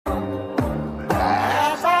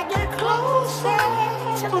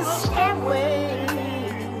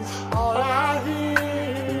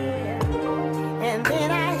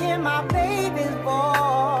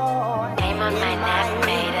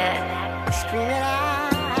it out.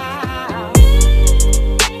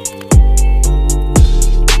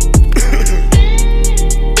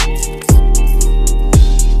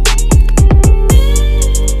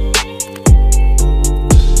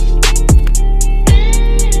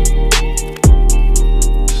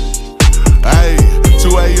 Hey, 2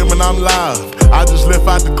 a.m. and I'm live. I just left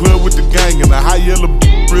out the club with the gang and a high yellow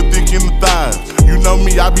real thick in the thighs. You know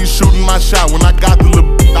me, I be shooting my shot. When I got the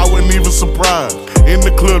little I wasn't even surprised. In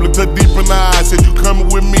the club, looked her deep in the eyes. Said you coming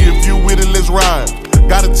with me, if you with it, let's ride.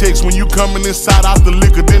 Got a text when you coming inside out the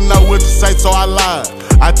liquor. Didn't know what to say, so I lied.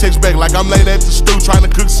 I text back like I'm late at the stew, trying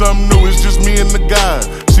to cook something new. It's just me and the guys.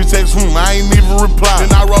 She texts, I ain't even reply.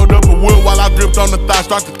 Then I rolled up a wood while I gripped on the thigh.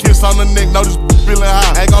 Start to kiss on the neck, know this feeling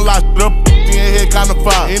high. Ain't gon' lie, up in head kinda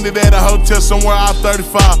fire. Ended at a hotel somewhere out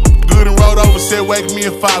 35. Good and rolled over, said wake me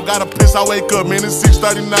at 5. Gotta piss, I wake up, man, it's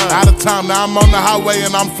 6:39. Out of time, now I'm on the highway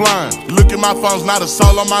and I'm flying. Look at my phone's not a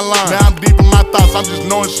soul on my line. Now I'm deep in my thoughts, I'm just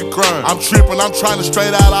knowing she crying. I'm tripping, I'm trying to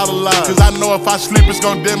straight out all the lies. Cause I know if I sleep, it's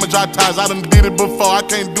gon' damage our ties. I done did it before, I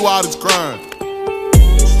can't do all this crying.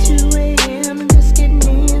 It's 2 a.m. and just getting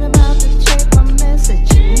in, about to check my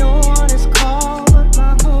message. No one is called but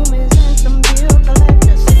my homies and some bill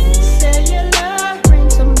collectors. Cellular, ring,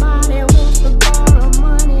 somebody wants to borrow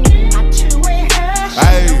money. I two-way her,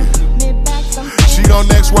 she don't give me back some. She gon'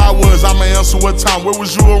 ask where I was, I'ma answer what time. Where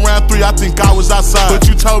was you around 3? I think I was outside. But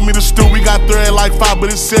you told me to stew, we got there at like 5,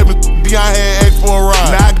 but it's 7. Dion had asked for a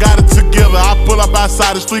ride. Now I got it together, I pull up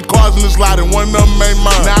outside, there's 3 cars in this lot and one of them ain't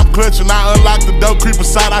mine. Now I'm clutching, I unlock the door, creep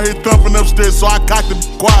aside, I hear thumping upstairs, so I cocked the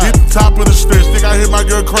quiet. Hit the top of the stairs, think I hear my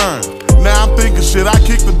girl crying. Now I'm thinking shit, I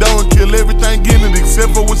kick the door and kill everything in it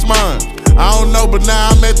except for what's mine. I don't know, but now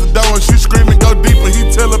I'm at the door and she screaming, go deeper,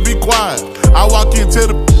 he tell her be quiet. I walk in, tell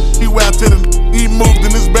the he where I tell him he moved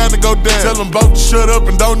and it's bound to go down. Tell them both to shut up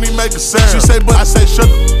and don't even make a sound. She say, but I say shut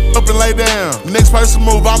up and lay down. Next person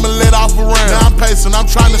move, I'ma let off a round. Now I'm pacing, I'm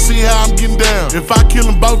trying to see how I'm getting down. If I kill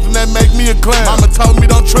them both, then that make me a clown. Mama told me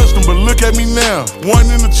don't trust them, but look at me now. One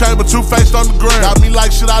in the chamber, 2 faced on the ground. Got me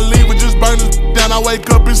like, should I leave or just burn this down? I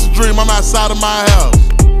wake up, it's a dream, I'm outside of my house.